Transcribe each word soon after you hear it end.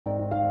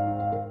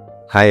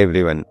Hi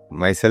everyone,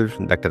 myself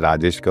Dr.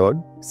 Rajesh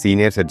Goud,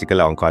 Senior Surgical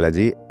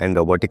Oncology and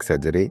Robotic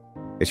Surgery,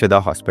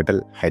 Yashoda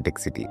Hospital, Hitec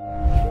City.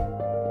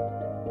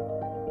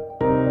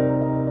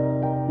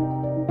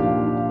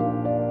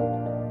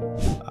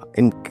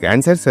 In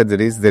cancer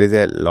surgeries, there is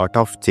a lot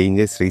of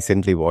changes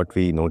recently. What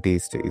we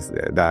noticed is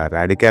the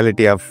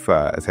radicality of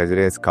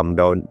surgery has come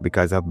down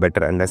because of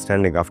better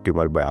understanding of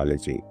tumor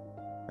biology.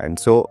 And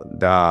so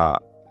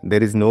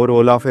there is no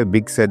role of a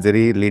big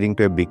surgery leading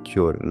to a big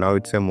cure. Now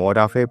it's a more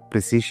of a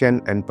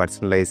precision and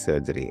personalized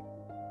surgery.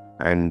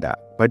 And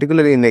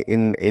particularly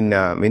in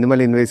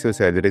minimal invasive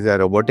surgeries,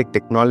 robotic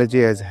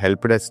technology has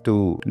helped us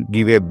to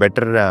give a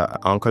better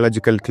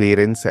oncological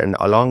clearance, and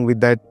along with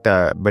that,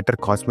 better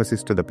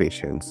cosmesis to the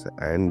patients.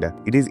 And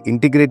it is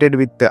integrated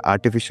with the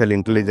artificial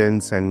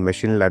intelligence and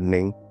machine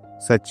learning.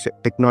 Such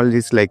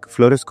technologies like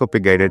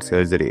fluoroscopy guided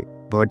surgery,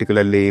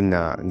 particularly in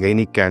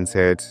gynec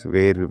cancers,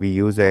 where we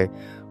use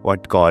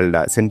what called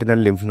sentinel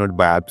lymph node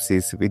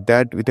biopsies. With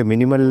that, with a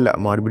minimal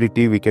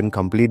morbidity, we can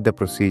complete the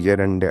procedure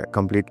and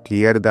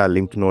clear the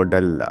lymph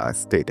nodal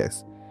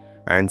status.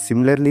 And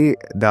similarly,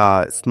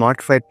 the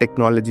smart fire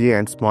technology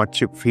and smart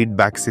chip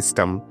feedback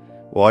system,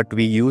 what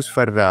we use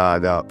for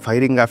the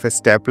firing of a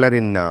stapler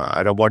in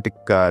robotic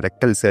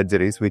rectal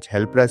surgeries, which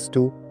help us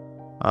to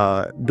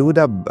do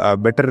the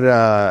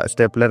better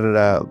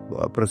stapler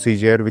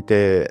procedure with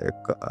a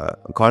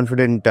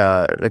confident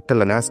rectal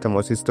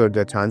anastomosis, so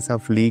the chance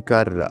of leak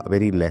are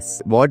very less.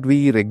 What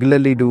we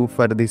regularly do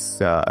for this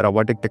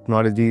robotic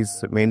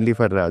technologies, mainly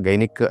for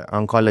gynec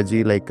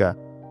oncology, like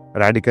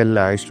radical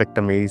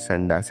hysterectomies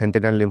and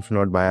sentinel lymph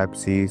node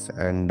biopsies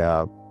and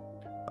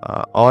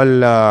all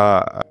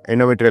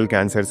endometrial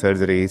cancer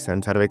surgeries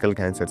and cervical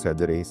cancer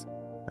surgeries.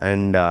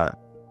 And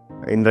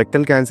in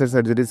rectal cancer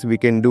surgeries, we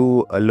can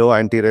do low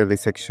anterior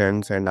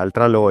resections and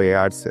ultra low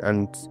ARs,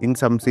 and in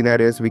some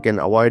scenarios, we can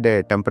avoid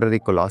a temporary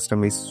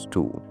colostomies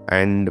too.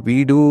 And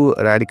we do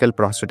radical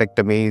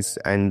prostatectomies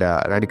and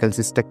radical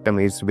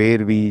cystectomies,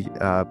 where we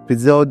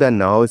preserve the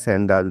nerves,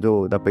 and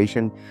although the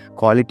patient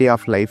quality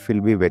of life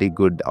will be very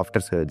good after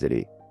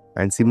surgery.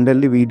 And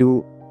similarly, we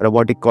do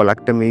robotic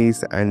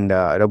colectomies and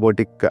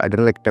robotic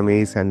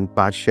adrenalectomies and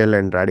partial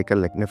and radical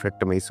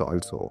nephrectomies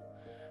also.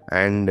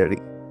 And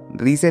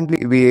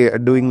recently, we are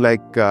doing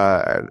like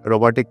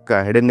robotic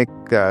head and neck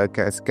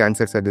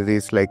cancer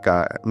surgeries, like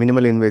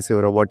minimal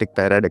invasive robotic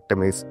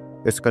thyroidectomies.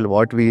 Basically,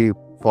 what we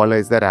follow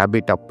is the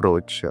rabbit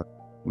approach.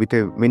 With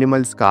a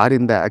minimal scar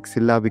in the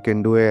axilla, we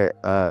can do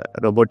a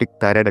robotic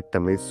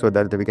thyroidectomy so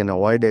that we can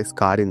avoid a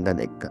scar in the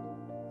neck.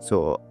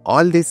 So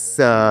all these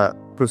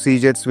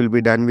procedures will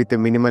be done with a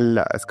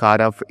minimal scar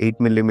of 8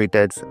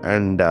 millimeters,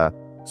 and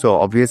so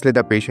obviously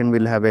the patient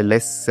will have a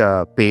less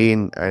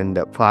pain and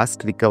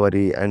fast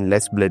recovery and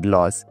less blood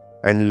loss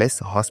and less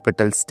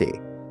hospital stay.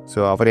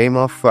 So our aim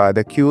of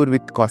the cure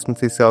with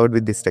cosmesis served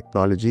with this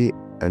technology,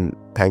 and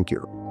thank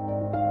you.